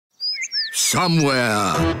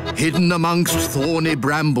Somewhere, hidden amongst thorny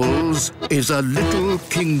brambles, is a little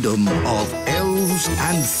kingdom of elves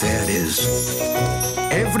and fairies.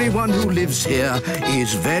 Everyone who lives here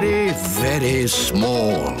is very, very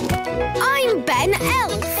small. I'm Ben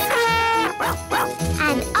Elf.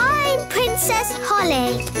 And I'm Princess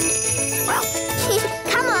Holly.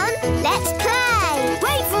 Come on, let's play.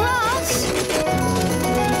 Wait for us.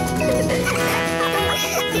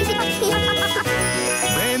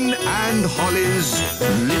 Ben and Holly's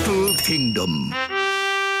Little Kingdom.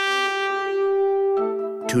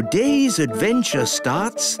 Today's adventure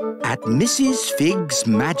starts at Mrs. Fig's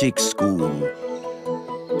magic school.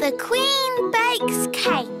 The Queen bakes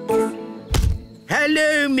cakes.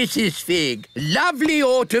 Hello, Mrs. Fig. Lovely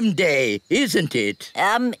autumn day, isn't it?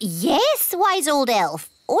 Yes, wise old elf.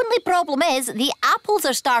 Only problem is the apples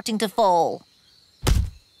are starting to fall.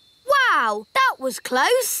 Wow, that was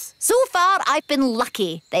close. So far, I've been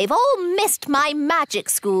lucky. They've all missed my magic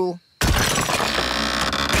school.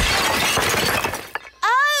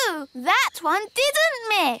 Oh, that one didn't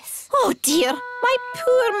miss. Oh, dear. My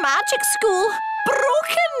poor magic school.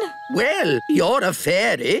 Broken. Well, you're a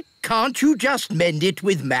fairy. Can't you just mend it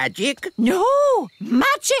with magic? No.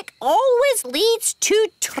 Magic always leads to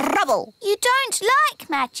trouble. You don't like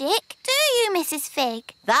magic, do you, Mrs.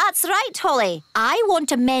 Fig? That's right, Holly. I want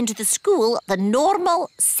to mend the school the normal,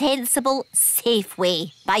 sensible, safe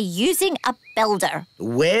way by using a builder.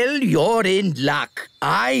 Well, you're in luck.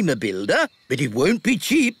 I'm a builder, but it won't be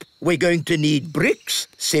cheap. We're going to need bricks,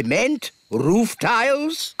 cement, roof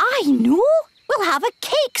tiles. I know. We'll have a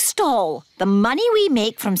cake stall. The money we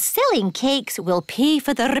make from selling cakes will pay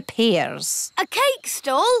for the repairs. A cake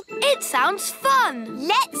stall? It sounds fun.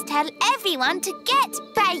 Let's tell everyone to get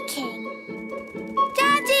baking.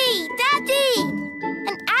 Daddy! Daddy!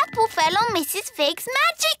 An apple fell on Mrs. Fig's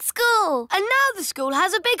magic school. And now the school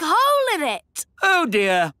has a big hole in it. Oh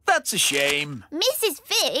dear, that's a shame. Mrs.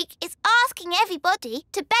 Fig is asking everybody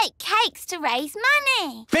to bake cakes to raise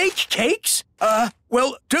money. Bake cakes?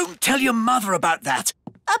 Well, don't tell your mother about that.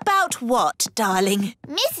 About what, darling?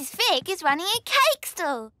 Mrs. Fig is running a cake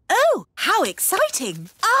stall. Oh, how exciting.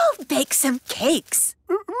 I'll bake some cakes.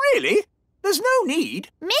 Really? There's no need.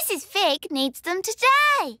 Mrs. Fig needs them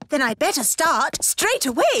today. Then I better start straight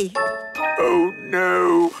away. Oh,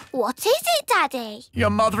 no. What is it, Daddy? Your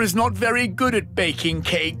mother is not very good at baking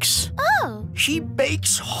cakes. Oh. She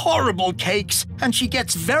bakes horrible cakes, and she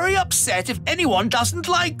gets very upset if anyone doesn't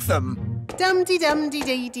like them.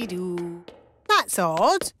 Dum-de-dum-de-dee-dee-doo. That's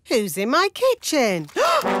odd. Who's in my kitchen?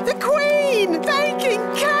 The Queen! Baking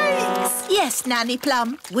cakes! Yes, Nanny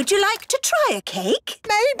Plum. Would you like to try a cake?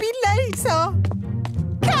 Maybe later.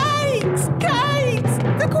 Cakes! Cakes!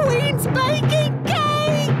 The Queen's baking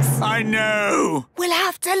cakes! I know. We'll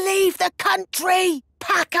have to leave the country.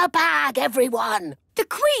 Pack a bag, everyone. The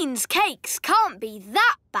Queen's cakes can't be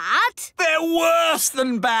that bad. They're worse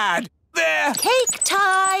than bad. They're... Cake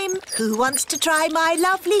time! Who wants to try my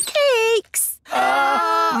lovely cakes?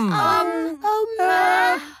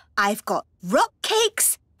 I've got rock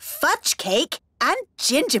cakes, fudge cake and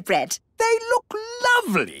gingerbread. They look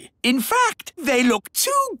lovely. In fact, they look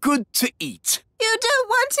too good to eat. You don't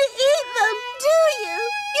want to eat them, do you?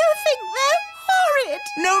 You think they're horrid.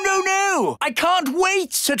 No. I can't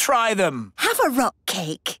wait to try them. Have a rock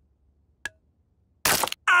cake.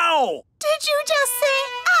 Ow! Did you just say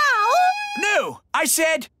ow? No, I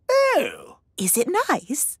said oh. Is it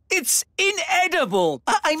nice? It's inedible.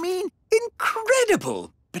 I mean,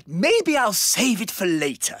 incredible. But maybe I'll save it for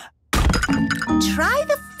later. Try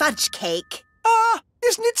the fudge cake.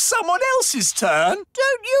 Isn't it someone else's turn?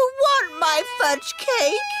 Don't you want my fudge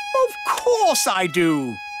cake? Of course I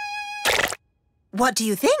do. What do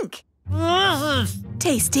you think?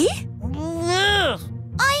 Tasty?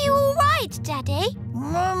 Are you all right, Daddy?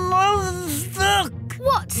 My mouth is stuck.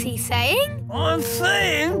 What's he saying? I'm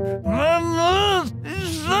saying my mouth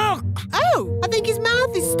is stuck. Oh, I think his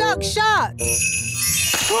mouth is stuck shut.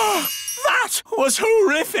 That was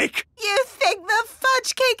horrific. You think the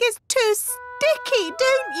fudge cake is too sticky,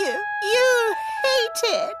 don't you? You hate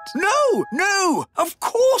it. No, of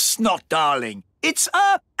course not, darling. It's,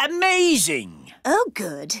 amazing. Oh,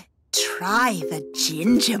 good. Try the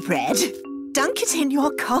gingerbread. Dunk it in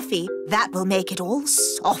your coffee. That will make it all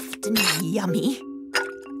soft and yummy.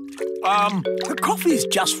 The coffee's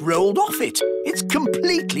just rolled off it. It's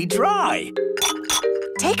completely dry.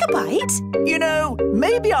 Take a bite. You know,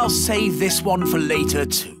 maybe I'll save this one for later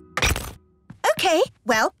too. OK,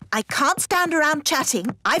 well, I can't stand around chatting.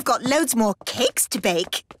 I've got loads more cakes to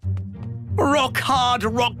bake. Rock-hard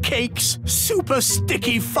rock cakes, super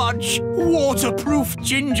sticky fudge, waterproof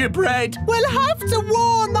gingerbread. We'll have to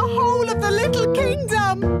warn the whole of the living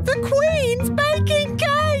Mum! The Queen's baking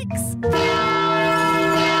cakes!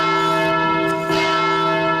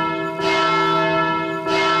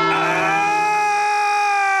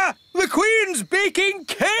 Ah! The Queen's baking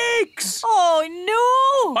cakes! Oh,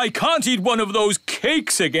 no! I can't eat one of those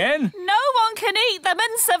cakes again. No one can eat them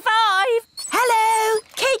and survive. Hello!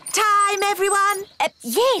 Cake time, everyone!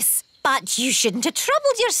 Yes, but you shouldn't have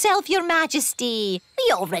troubled yourself, Your Majesty.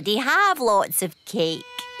 We already have lots of cake.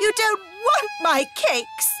 You don't want my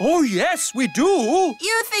cakes! Oh, yes, we do.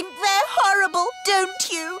 You think they're horrible, don't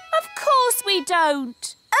you? Of course we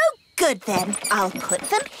don't. Oh, good then. I'll put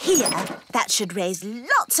them here. That should raise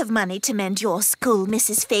lots of money to mend your school,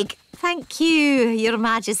 Mrs. Fig. Thank you, Your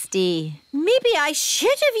Majesty. Maybe I should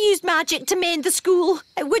have used magic to mend the school.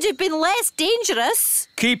 It would have been less dangerous.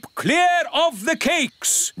 Keep clear of the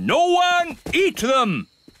cakes. No one eat them.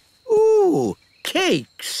 Ooh,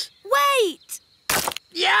 cakes. Wait!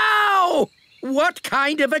 Yow! What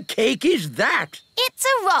kind of a cake is that? It's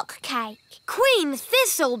a rock cake. Queen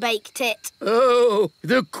Thistle baked it. Oh,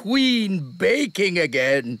 the Queen baking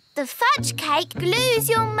again. The fudge cake glues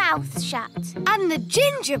your mouth shut. And the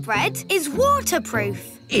gingerbread is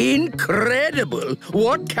waterproof. Incredible!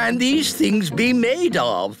 What can these things be made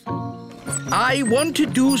of? I want to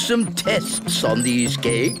do some tests on these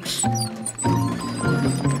cakes.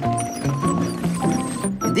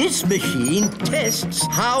 This machine tests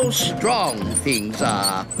how strong things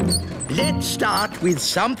are. Let's start with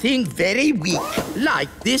something very weak, like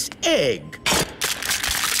this egg.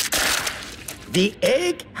 The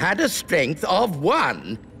egg had a strength of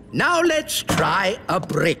 1. Now let's try a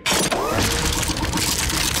brick.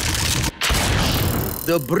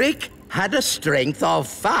 The brick had a strength of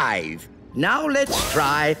 5. Now let's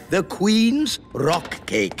try the Queen's rock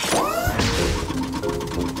cake. 6,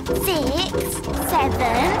 7, 8,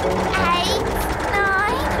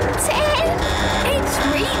 9, 10. It's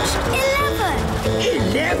reached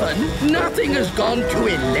 11. 11? Nothing has gone to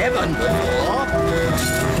 11 before.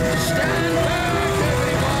 Stand back,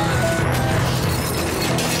 everyone!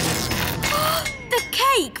 The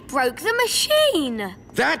cake broke the machine.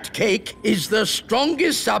 That cake is the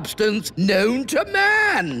strongest substance known to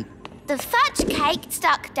man. The fudge cake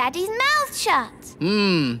stuck Daddy's mouth shut.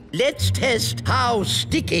 Let's test how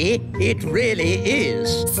sticky it really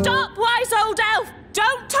is. Stop, wise old elf!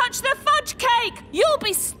 Don't touch the fudge cake! You'll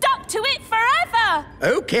be stuck to it forever!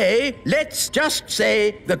 Okay, let's just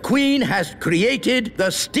say the Queen has created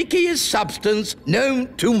the stickiest substance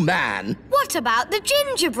known to man. What about the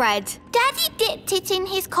gingerbread? Daddy dipped it in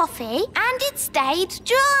his coffee and it stayed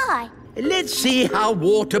dry. Let's see how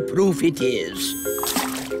waterproof it is.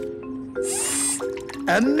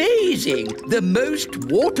 Amazing! The most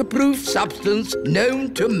waterproof substance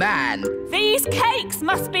known to man. These cakes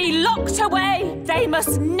must be locked away. They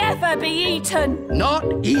must never be eaten. Not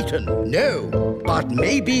eaten, no. But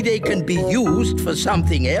maybe they can be used for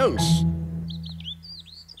something else.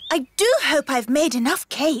 I do hope I've made enough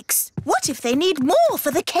cakes. What if they need more for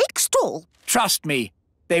the cake stall? Trust me,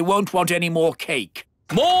 they won't want any more cake.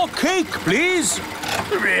 More cake, please.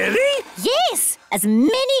 Really? Yes, as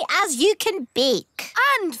many as you can bake.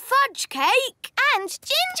 And fudge cake and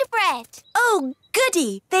gingerbread. Oh,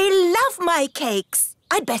 goody. They love my cakes.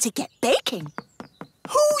 I'd better get baking.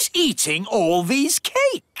 Who's eating all these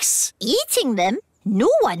cakes? Eating them? No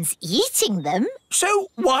one's eating them. So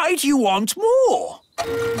why do you want more?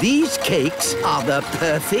 These cakes are the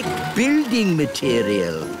perfect building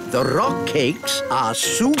material. The rock cakes are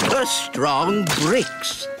super strong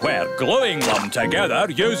bricks. We're gluing them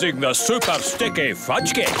together using the super sticky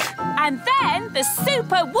fudge cake. And then the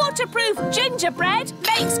super waterproof gingerbread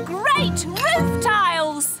makes great roof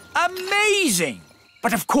tiles. Amazing!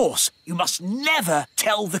 But of course, you must never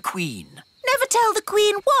tell the Queen. Never tell the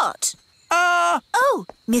Queen what? Oh,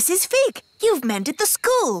 Mrs. Fig, you've mended the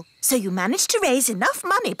school, so you managed to raise enough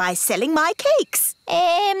money by selling my cakes.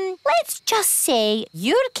 Let's just say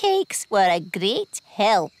your cakes were a great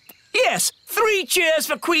help. Yes, 3 cheers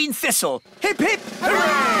for Queen Thistle. Hip, hip,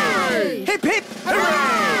 hooray! Hip, hip,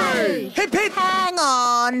 hooray! Hip, hip. Hang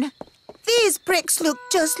on. These bricks look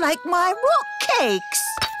just like my rock cakes.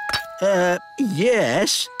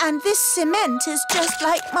 Yes. And this cement is just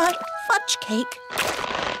like my fudge cake.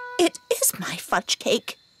 It is my fudge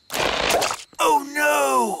cake. Oh,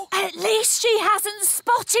 no! At least she hasn't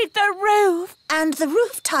spotted the roof. And the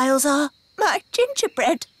roof tiles are my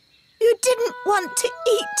gingerbread. You didn't want to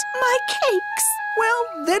eat my cakes. Well,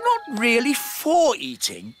 they're not really for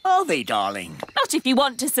eating, are they, darling? Not if you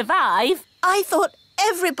want to survive. I thought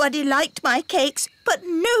everybody liked my cakes, but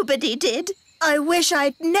nobody did. I wish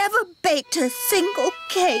I'd never baked a single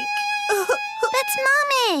cake. But,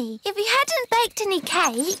 Mummy, if we hadn't baked any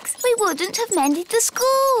cakes, we wouldn't have mended the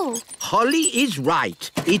school. Holly is right.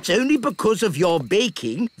 It's only because of your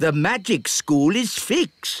baking the magic school is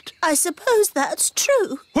fixed. I suppose that's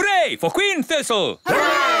true. Hooray for Queen Thistle!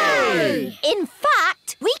 Hooray! In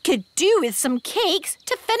fact, we could do with some cakes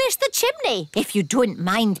to finish the chimney, if you don't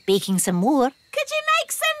mind baking some more. Could you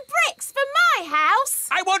make some bricks for my house?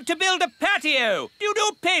 I want to build a patio. Do you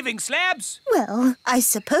do paving slabs? Well, I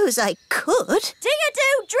suppose I could. Do you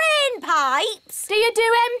do drain pipes? Do you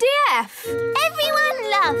do MDF?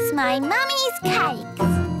 Everyone loves my mummy's cakes.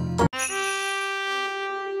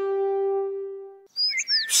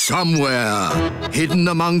 Somewhere, hidden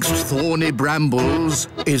amongst thorny brambles,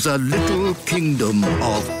 is a little kingdom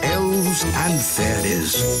of elves and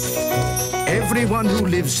fairies. Everyone who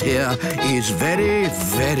lives here is very,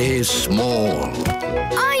 very small.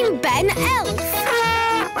 I'm Ben Elf.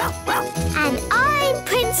 And I'm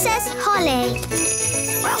Princess Holly.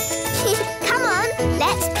 Come on,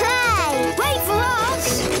 let's play. Wait for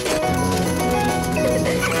us.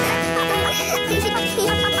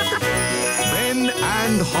 Ben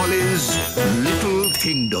and Holly's Little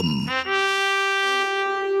Kingdom.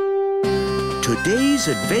 Today's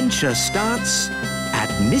adventure starts at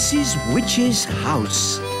Mrs. Witch's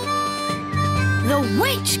house. The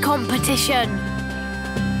witch competition.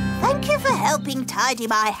 Thank you for helping tidy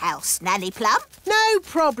my house, Nanny Plum. No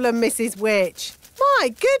problem, Mrs. Witch. My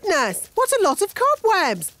goodness, what a lot of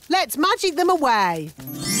cobwebs. Let's magic them away.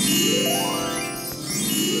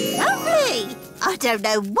 Lovely. I don't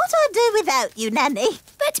know what I'd do without you, Nanny.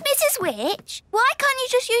 But, Mrs. Witch, why can't you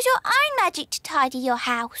just use your own magic to tidy your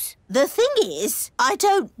house? The thing is, I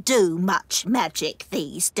don't do much magic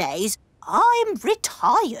these days. I'm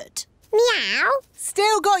retired. Meow.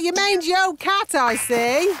 Still got your mangy old cat, I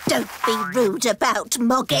see. Don't be rude about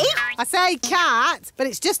Moggy. I say cat, but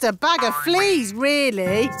it's just a bag of fleas,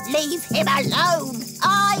 really. Leave him alone.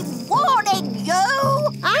 I'm warning you.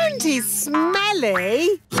 And he's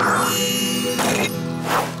smelly.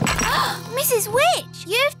 Mrs. Witch,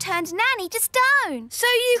 you've turned Nanny to stone. So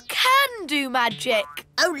you can do magic.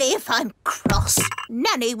 Only if I'm cross.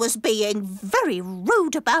 Nanny was being very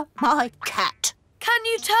rude about my cat. Can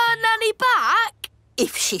you turn Nanny back?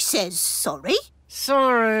 If she says sorry.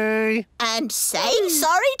 Sorry. And say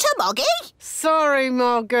sorry to Moggy. Sorry,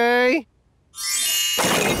 Moggy.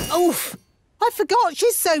 Oof. I forgot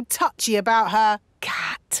she's so touchy about her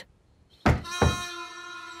cat.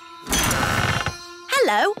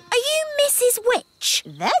 Hello, are you Mrs. Witch?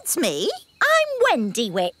 That's me. I'm Wendy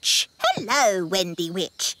Witch. Hello, Wendy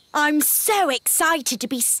Witch. I'm so excited to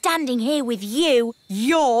be standing here with you.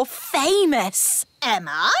 You're famous. Am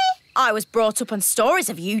I? I was brought up on stories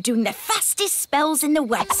of you doing the fastest spells in the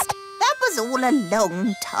West. That was all a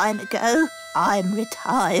long time ago. I'm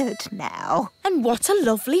retired now. And what a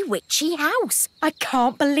lovely witchy house. I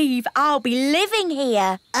can't believe I'll be living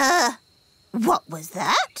here. What was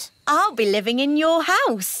that? I'll be living in your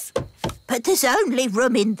house. But there's only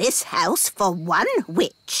room in this house for one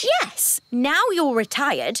witch. Yes. Now you're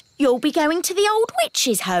retired, you'll be going to the old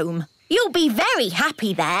witch's home. You'll be very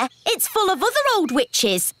happy there. It's full of other old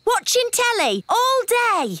witches, watching telly all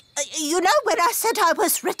day. You know, when I said I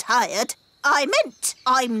was retired, I meant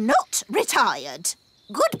I'm not retired.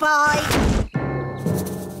 Goodbye.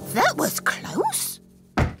 That was close.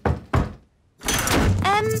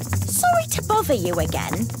 Sorry to bother you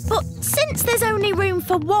again, but since there's only room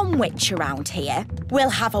for one witch around here,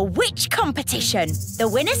 we'll have a witch competition. The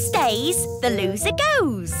winner stays, the loser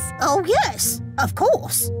goes. Oh, yes, of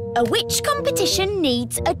course. A witch competition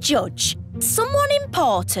needs a judge. Someone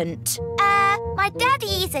important. My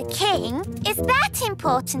daddy is a king. Is that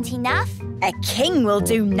important enough? A king will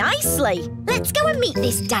do nicely. Let's go and meet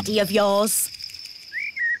this daddy of yours.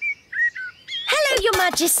 Hello, Your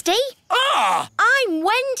Majesty. Ah! I'm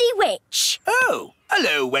Wendy Witch. Oh,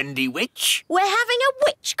 hello, Wendy Witch. We're having a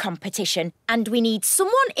witch competition and we need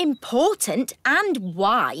someone important and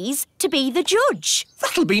wise to be the judge.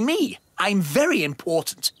 That'll be me. I'm very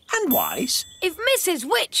important and wise. If Mrs.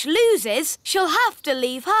 Witch loses, she'll have to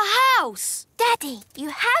leave her house. Daddy, you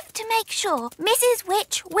have to make sure Mrs.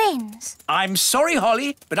 Witch wins. I'm sorry,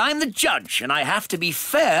 Holly, but I'm the judge and I have to be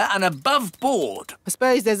fair and above board. I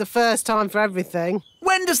suppose there's a first time for everything.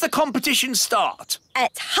 When does the competition start?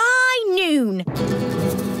 At high noon.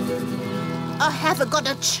 I haven't got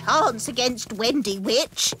a chance against Wendy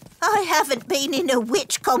Witch. I haven't been in a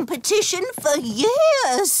witch competition for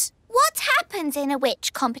years. What happens in a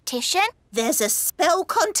witch competition? There's a spell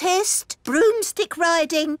contest, broomstick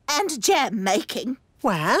riding and jam making.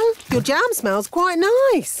 Well, your jam smells quite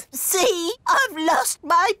nice. See, I've lost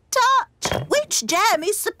my touch. Witch jam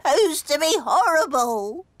is supposed to be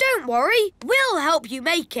horrible. Don't worry, we'll help you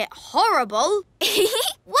make it horrible.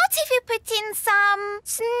 What if you put in some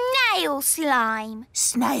snail slime?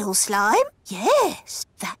 Snail slime? Yes,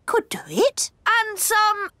 that could do it. And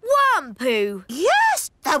some worm poo. Yes,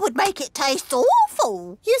 that would make it taste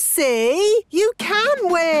awful. You see, you can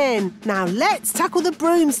win. Now let's tackle the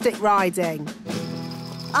broomstick riding.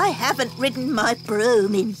 I haven't ridden my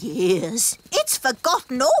broom in years. It's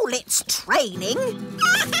forgotten all its training.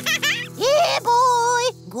 Here, boy.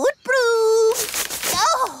 Good broom.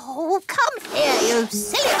 Oh, come here, you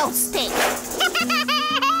silly old stick.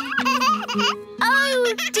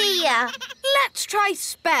 Oh, dear. Let's try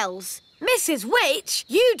spells. Mrs. Witch,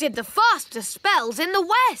 you did the fastest spells in the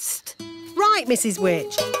West. Right, Mrs.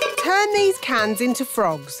 Witch. Turn these cans into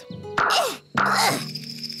frogs.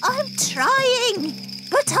 I'm trying,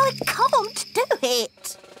 but I can't do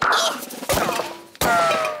it.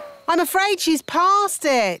 I'm afraid she's past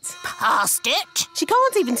it. Past it? She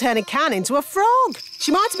can't even turn a can into a frog.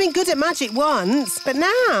 She might have been good at magic once, but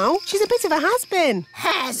now she's a bit of a has-been.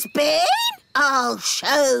 Has-been? I'll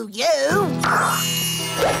show you.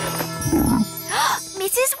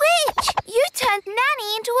 Mrs. Witch, you turned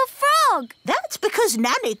Nanny into a frog. That's because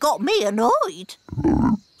Nanny got me annoyed.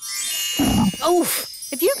 Oof!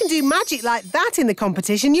 If you can do magic like that in the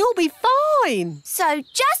competition, you'll be fine. So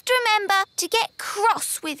just remember to get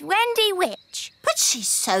cross with Wendy Witch. But she's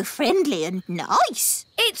so friendly and nice.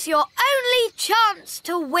 It's your only chance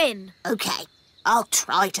to win. OK, I'll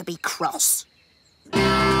try to be cross.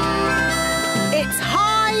 It's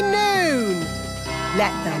high noon.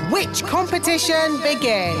 Let the witch competition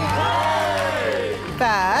begin.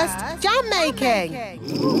 First, jam making.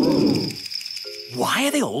 Why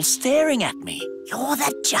are they all staring at me? You're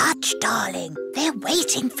the judge, darling. They're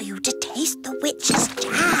waiting for you to taste the witch's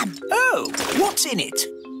jam. Oh, what's in it?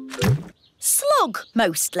 Slug,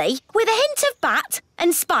 mostly, with a hint of bat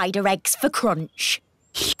and spider eggs for crunch.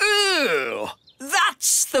 Ew!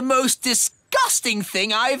 That's the most disgusting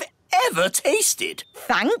thing I've ever tasted.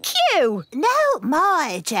 Thank you. No,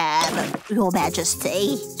 my jam, Your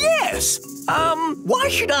Majesty. Yes. Why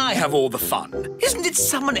should I have all the fun? Isn't it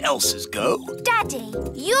someone else's go? Daddy,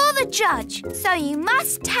 you're the judge, so you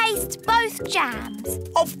must taste both jams.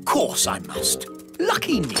 Of course I must.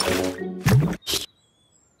 Lucky me.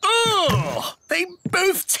 Ugh! They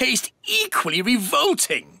both taste equally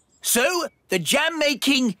revolting. So, the jam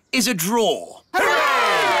making is a draw.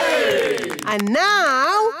 Hooray! And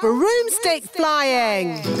now, broomstick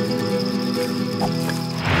flying.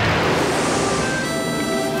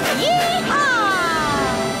 Yee-haw!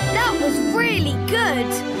 That was really good.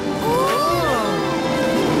 Ooh.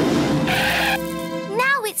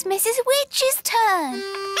 Now it's Mrs. Witch's turn.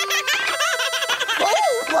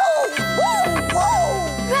 Whoa, whoa, whoa, whoa!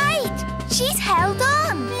 Right, she's held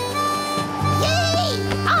on.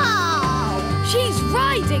 Yee-haw! She's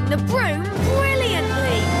riding the broom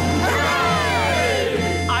brilliantly.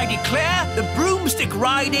 Hooray! I declare the broomstick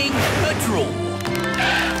riding a draw.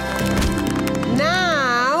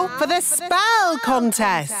 Now for the spell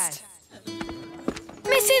contest.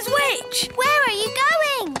 Mrs. Witch! Where are you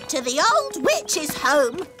going? To the old witch's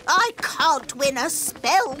home. I can't win a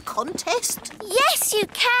spell contest. Yes, you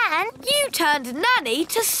can. You turned Nanny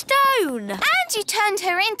to stone. And you turned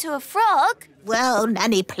her into a frog. Well,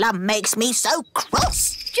 Nanny Plum makes me so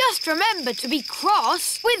cross. Just remember to be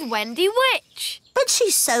cross with Wendy Witch. But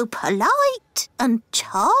she's so polite and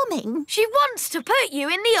charming. She wants to put you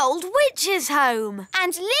in the old witch's home.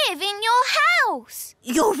 And live in your house.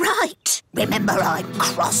 You're right. Remember, I'm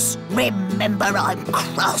cross. Remember, I'm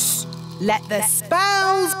cross. Let the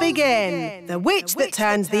spells begin. The witch that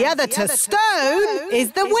turns the other to stone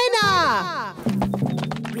is the winner.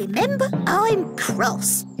 Remember, I'm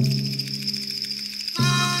cross.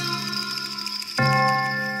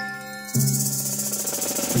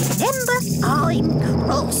 Remember, I'm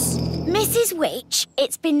cross. Mrs. Witch,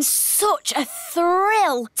 it's been such a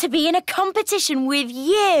thrill to be in a competition with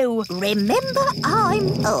you. Remember,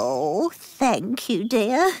 I'm... Oh, thank you,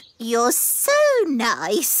 dear. You're so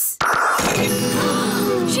nice.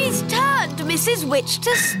 She's turned Mrs. Witch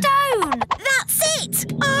to stone. That's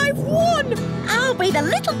it! I've won! I'll be the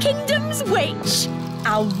Little Kingdom's witch.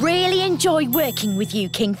 I'll really enjoy working with you,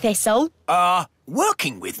 King Thistle.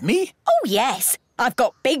 Working with me? Oh, yes. I've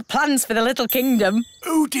got big plans for the Little Kingdom.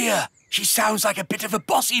 Oh, dear. She sounds like a bit of a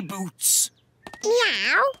bossy boots.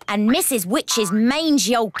 Meow. And Mrs. Witch's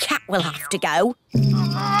mangy old cat will have to go.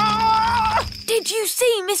 Did you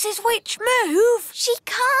see Mrs. Witch move? She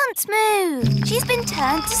can't move. She's been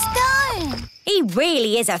turned to stone. He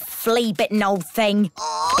really is a flea-bitten old thing.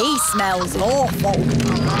 He smells awful.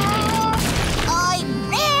 I'm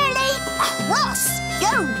really cross.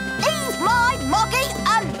 You leave my Moggy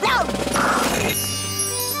alone.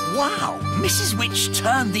 Wow, Mrs. Witch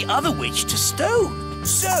turned the other witch to stone.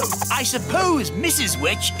 So, I suppose Mrs.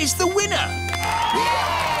 Witch is the winner.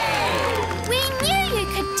 We knew you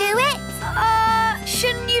could do it.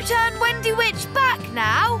 Shouldn't you turn Wendy Witch back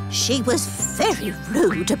now? She was very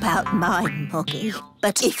rude about my Moggy.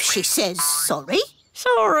 But if she says sorry...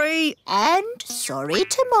 Sorry. And sorry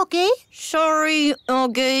to Moggy. Sorry,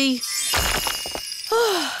 Oggy.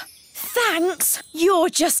 Thanks. You're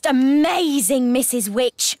just amazing, Mrs.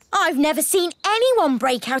 Witch. I've never seen anyone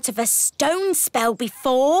break out of a stone spell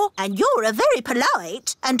before. And you're a very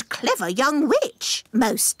polite and clever young witch,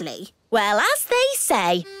 mostly. Well, as they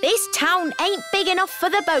say, this town ain't big enough for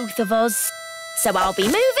the both of us. So I'll be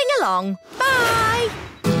moving along. Bye!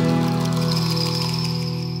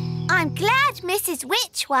 I'm glad Mrs.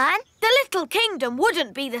 Witch won. The little kingdom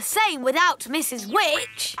wouldn't be the same without Mrs.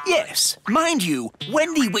 Witch. Yes, mind you,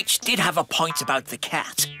 Wendy Witch did have a point about the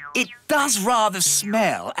cat. It does rather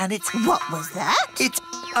smell, and it's... What was that? It,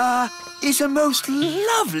 is a most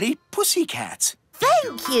lovely pussycat.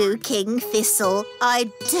 Thank you, King Thistle.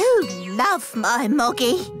 I do love my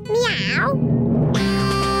Moggy. Meow.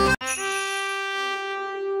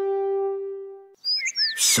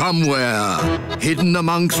 Somewhere, hidden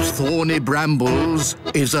amongst thorny brambles,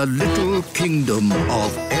 is a little kingdom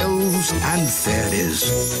of elves and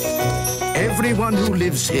fairies. Everyone who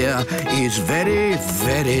lives here is very,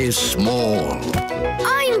 very small.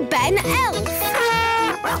 I'm Ben Elf.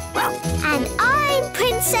 And I'm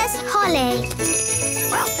Princess Holly.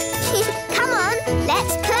 Come on,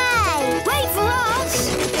 let's play. Wait for us.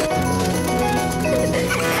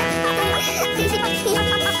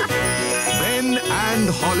 Ben and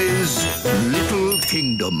Holly's Little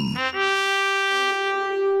Kingdom.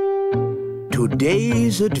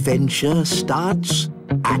 Today's adventure starts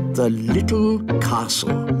at the little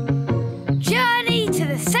castle. Journey to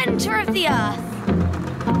the centre of the earth.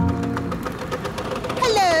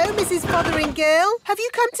 Hello, Mrs. Fotheringill. Have you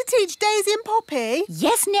come to teach Daisy and Poppy?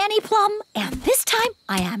 Yes, Nanny Plum. And this time,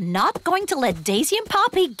 I am not going to let Daisy and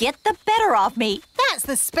Poppy get the better of me. That's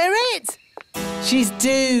the spirit. She's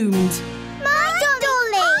doomed. My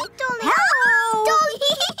Dolly. Hello. Dolly.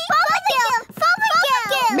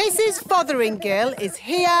 Fothergill. Mrs. Fotheringill is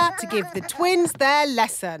here to give the twins their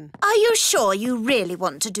lesson. Are you sure you really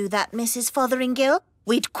want to do that, Mrs. Fotheringill?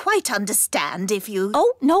 We'd quite understand if you...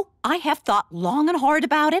 Oh, no, I have thought long and hard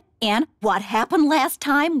about it. And what happened last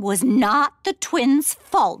time was not the twins'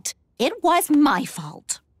 fault. It was my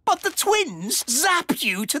fault. But the twins zap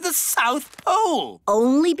you to the South Pole.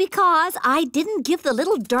 Only because I didn't give the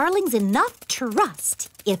little darlings enough trust.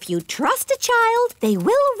 If you trust a child, they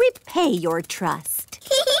will repay your trust.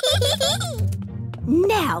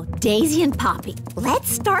 Now, Daisy and Poppy, let's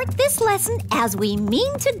start this lesson as we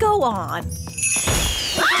mean to go on.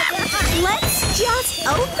 Let's just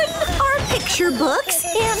open our picture books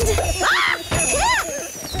and...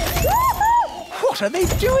 What are they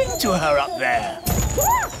doing to her up there?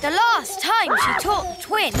 The last time she taught the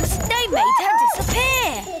twins, they made her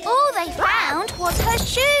disappear. All they found was her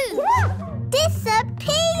shoes.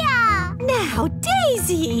 Disappear! Now,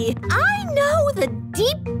 Daisy, I know that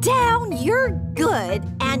deep down you're good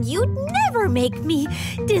and you'd never make me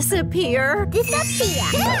disappear.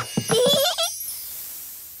 Disappear.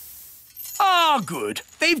 Ah, good.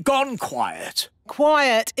 They've gone quiet.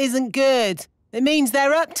 Quiet isn't good. It means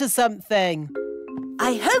they're up to something.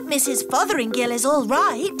 I hope Mrs. Fotheringill is all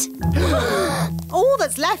right. All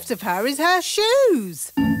that's left of her is her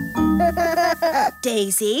shoes.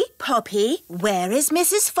 Daisy, Poppy, where is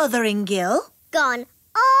Mrs. Fotheringill? Gone.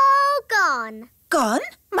 All gone. Gone?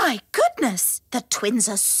 My goodness! The twins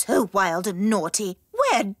are so wild and naughty.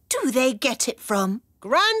 Where do they get it from?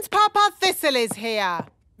 Grandpapa Thistle is here.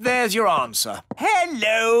 There's your answer.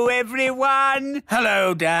 Hello, everyone.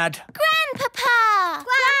 Hello, Dad. Grandpapa!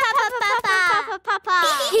 Grandpapa!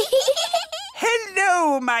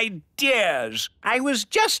 Hello, my dears. I was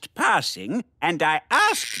just passing and I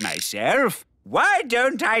asked myself, why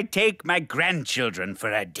don't I take my grandchildren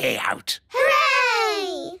for a day out?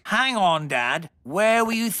 Hooray! Hang on, Dad. Where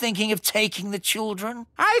were you thinking of taking the children?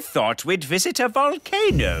 I thought we'd visit a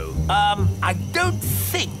volcano. I don't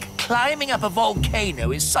think climbing up a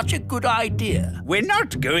volcano is such a good idea. We're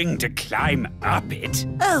not going to climb up it.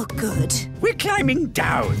 Oh, good. We're climbing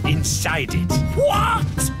down inside it.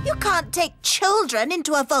 What? You can't take children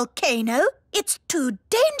into a volcano. It's too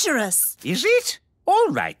dangerous. Is it? All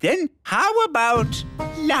right, then. How about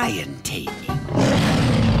lion taming?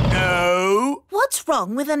 No. What's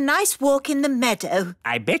wrong with a nice walk in the meadow?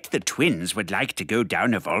 I bet the twins would like to go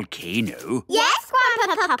down a volcano. Yes,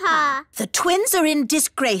 Grandpapa. The twins are in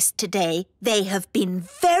disgrace today. They have been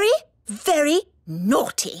very, very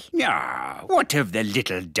naughty. Ah, what have the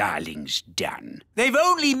little darlings done? They've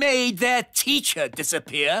only made their teacher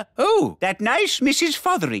disappear. Oh, that nice Mrs.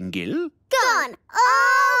 Fotheringill? Gone.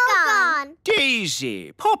 All gone.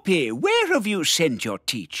 Daisy, Poppy, where have you sent your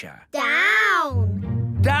teacher?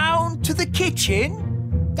 Down. Down to the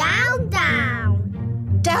kitchen? Down,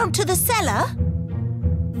 down. Down to the cellar?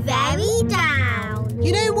 Very down.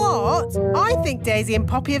 You know what? I think Daisy and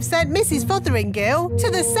Poppy have sent Mrs. Fotheringill to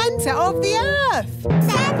the centre of the earth.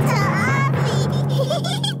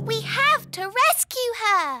 We have to rescue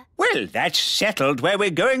her. Well, that's settled where we're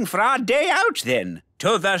going for our day out then.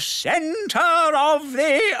 To the centre of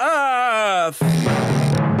the earth.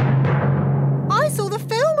 I saw the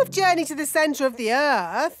film of Journey to the Centre of the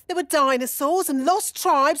Earth. There were dinosaurs and lost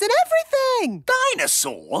tribes and everything.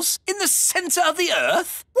 Dinosaurs? In the centre of the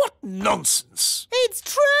earth? What nonsense! It's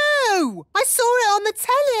true. I saw it on the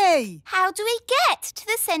telly. How do we get to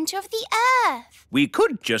the centre of the earth? We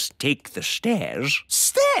could just take the stairs.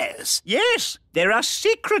 Stairs? Yes, there are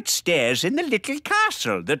secret stairs in the little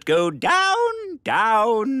castle that go down,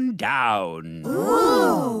 down, down.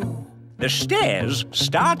 Ooh. The stairs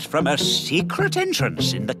start from a secret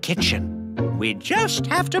entrance in the kitchen. We just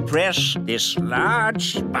have to press this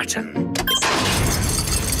large button.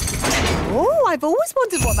 Oh, I've always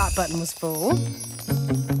wondered what that button was for.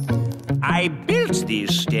 I built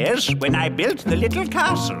these stairs when I built the little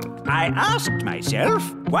castle. I asked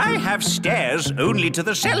myself, why have stairs only to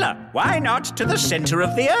the cellar? Why not to the centre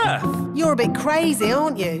of the earth? You're a bit crazy,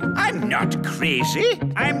 aren't you? I'm not crazy.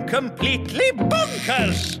 I'm completely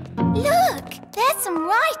bonkers. Look, there's some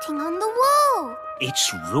writing on the wall.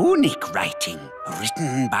 It's runic writing,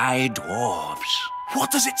 written by dwarves.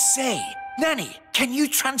 What does it say? Nanny, can you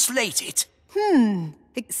translate it?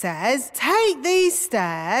 It says, take these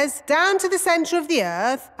stairs down to the centre of the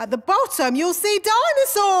earth. At the bottom, you'll see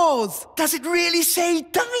dinosaurs. Does it really say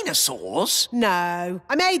dinosaurs? No,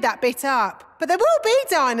 I made that bit up. But there will be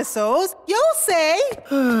dinosaurs. You'll see.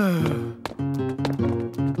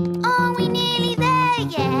 Are we nearly there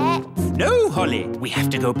yet? No, Holly. We have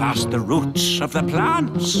to go past the roots of the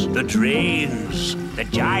plants, the drains, the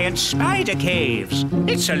giant spider caves.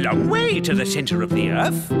 It's a long way to the centre of the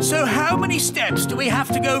earth. So how many steps do we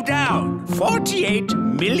have to go down? 48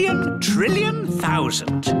 million trillion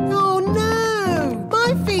thousand. Oh, no.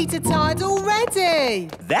 My feet are tired already.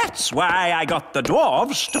 That's why I got the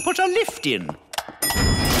dwarves to put a lift in.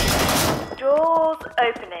 Doors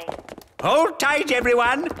opening. Hold tight,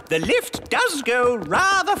 everyone. The lift does go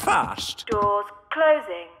rather fast. Doors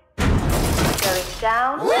closing. Going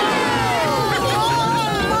down.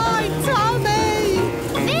 My tummy!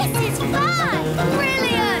 This is fun!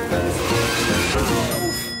 Brilliant!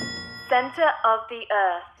 Center of the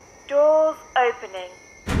earth. Doors opening.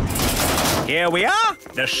 Here we are,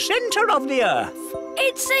 the centre of the earth.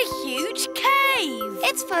 It's a huge cave.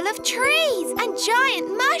 It's full of trees and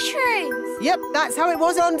giant mushrooms. Yep, that's how it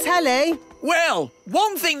was on telly. Well,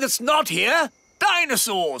 one thing that's not here,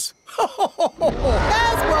 dinosaurs. There's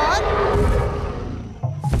one.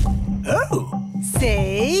 Oh.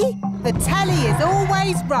 See? The telly is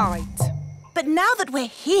always right. But now that we're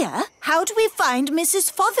here, how do we find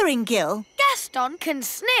Mrs. Fotheringill? Gaston can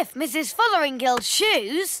sniff Mrs. Fotheringill's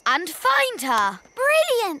shoes and find her.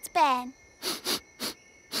 Brilliant, Ben.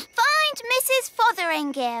 Find Mrs.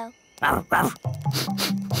 Fotheringill.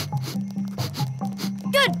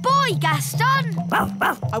 Good boy, Gaston.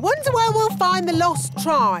 I wonder where we'll find the lost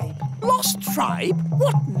tribe. Lost tribe?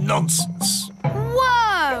 What nonsense.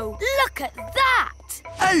 Whoa, look at that.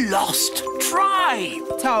 A lost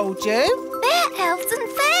tribe. Told you. They're elves and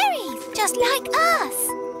fairies, just like us.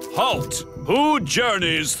 Halt! Who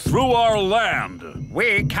journeys through our land?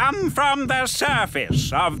 We come from the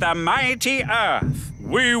surface of the mighty earth.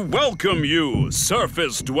 We welcome you,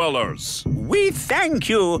 surface dwellers. We thank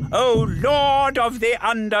you, O Lord of the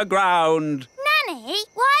underground. Nanny,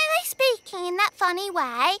 why are they speaking in that funny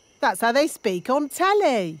way? That's how they speak on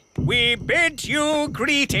telly. We bid you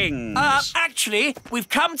greetings. Actually, we've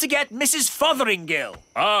come to get Mrs. Fotheringill.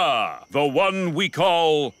 Ah, the one we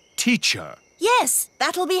call teacher. Yes,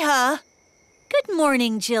 that'll be her. Good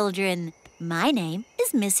morning, children. My name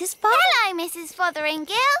is Mrs. Hello, Mrs.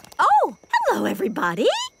 Fotheringill. Oh, hello, everybody.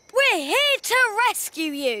 We're here to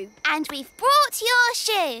rescue you. And we've brought your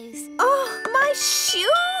shoes. Oh, my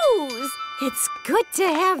shoes. It's good to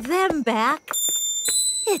have them back.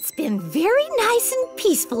 It's been very nice and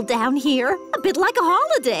peaceful down here, a bit like a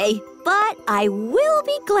holiday. But I will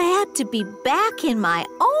be glad to be back in my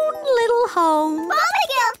own little home.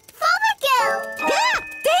 Fothergill! Yeah,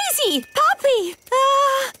 Daisy! Poppy!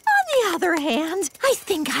 On the other hand, I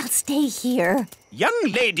think I'll stay here.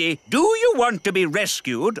 Young lady, do you want to be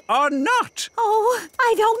rescued or not? Oh,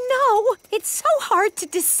 I don't know. It's so hard to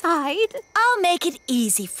decide. I'll make it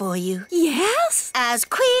easy for you. Yes? As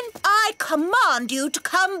Queen, I command you to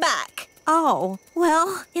come back. Oh,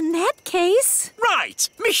 well, in that case... Right,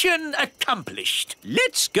 mission accomplished.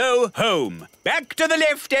 Let's go home. Back to the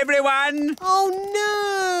lift, everyone. Oh,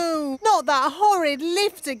 no! Not that horrid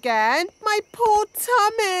lift again. My poor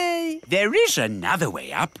tummy. There is another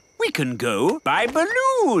way up. We can go by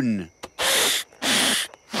balloon.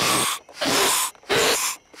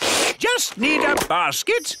 Just need a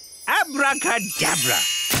basket. Abracadabra.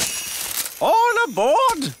 All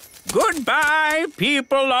aboard. Goodbye,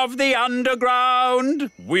 people of the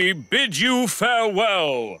underground. We bid you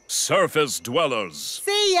farewell, surface dwellers.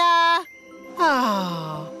 See ya!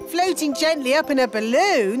 Ah, floating gently up in a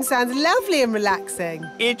balloon sounds lovely and relaxing.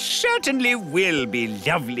 It certainly will be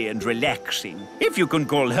lovely and relaxing. If you can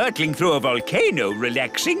call hurtling through a volcano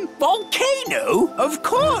relaxing. Volcano? Of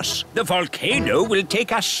course. The volcano will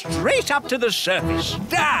take us straight up to the surface.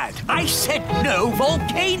 Dad, I said no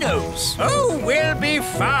volcanoes. Oh, we'll be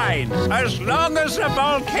fine, as long as the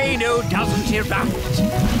volcano doesn't erupt.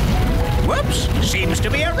 Whoops, seems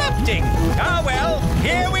to be erupting. Ah, well,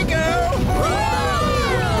 here we go.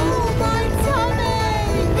 Oh, my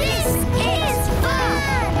tummy! This is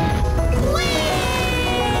fun! Whee!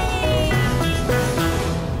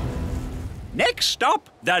 Next stop,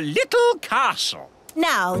 the little castle.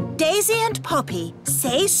 Now, Daisy and Poppy,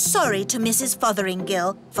 say sorry to Mrs.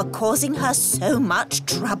 Fotheringill for causing her so much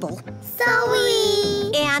trouble. Sorry!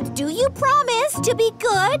 And do you promise to be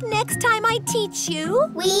good next time I teach you?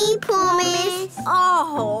 We promise.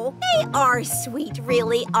 Oh, they are sweet,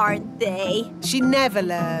 really, aren't they? She never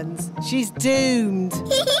learns. She's doomed.